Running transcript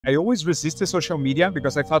I always resisted social media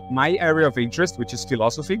because I thought my area of interest, which is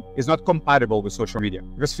philosophy, is not compatible with social media.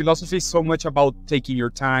 Because philosophy is so much about taking your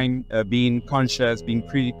time, being conscious, being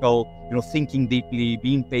critical, thinking deeply,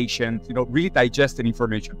 being patient, really digesting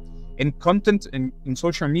information. And content in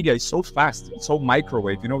social media is so fast, it's so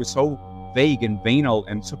microwave, it's so vague and banal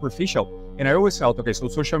and superficial. And I always felt, okay, so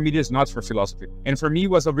social media is not for philosophy. And for me, it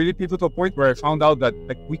was a really pivotal point where I found out that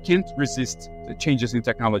we can't resist the changes in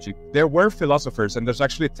technology. There were philosophers, and there's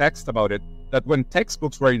actually a text about it, that when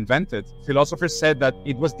textbooks were invented, philosophers said that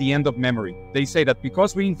it was the end of memory. They say that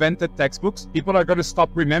because we invented textbooks, people are going to stop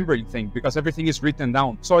remembering things because everything is written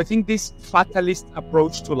down. So I think this fatalist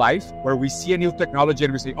approach to life, where we see a new technology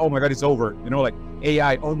and we say, oh my God, it's over. Like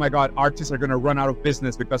AI, oh my God, artists are going to run out of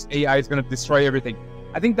business because AI is going to destroy everything.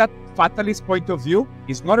 I think that fatalist point of view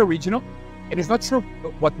is not original and it's not true.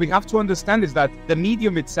 What we have to understand is that the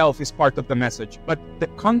medium itself is part of the message, but the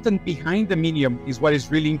content behind the medium is what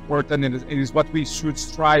is really important and is what we should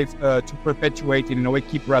strive to perpetuate and in a way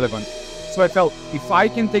keep relevant. So I felt if I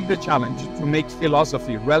can take the challenge to make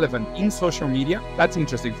philosophy relevant in social media, that's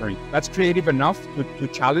interesting for me. That's creative enough to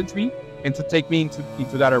challenge me and to take me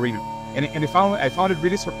into that arena. And I found it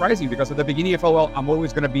really surprising because at the beginning I felt, well, I'm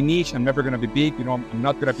always going to be niche. I'm never going to be big. I'm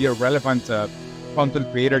not going to be a relevant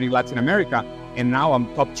content creator in Latin America. And now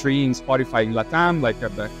I'm top 3 in Spotify in Latam, like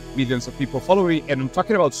millions of people follow me. And I'm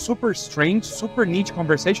talking about super strange, super niche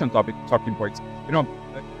conversation talking points.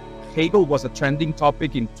 Hegel was a trending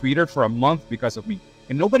topic in Twitter for a month because of me.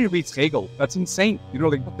 And nobody reads Hegel. That's insane.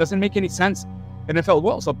 It doesn't make any sense. And I felt,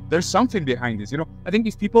 well, so there's something behind this. I think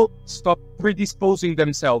if people stop predisposing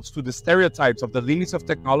themselves to the stereotypes of the limits of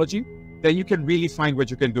technology, then you can really find what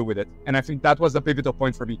you can do with it. And I think that was the pivotal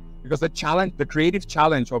point for me, because the creative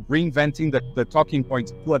challenge of reinventing the talking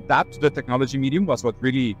points to adapt to the technology medium was what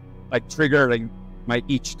really triggered my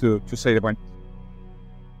itch to say the point.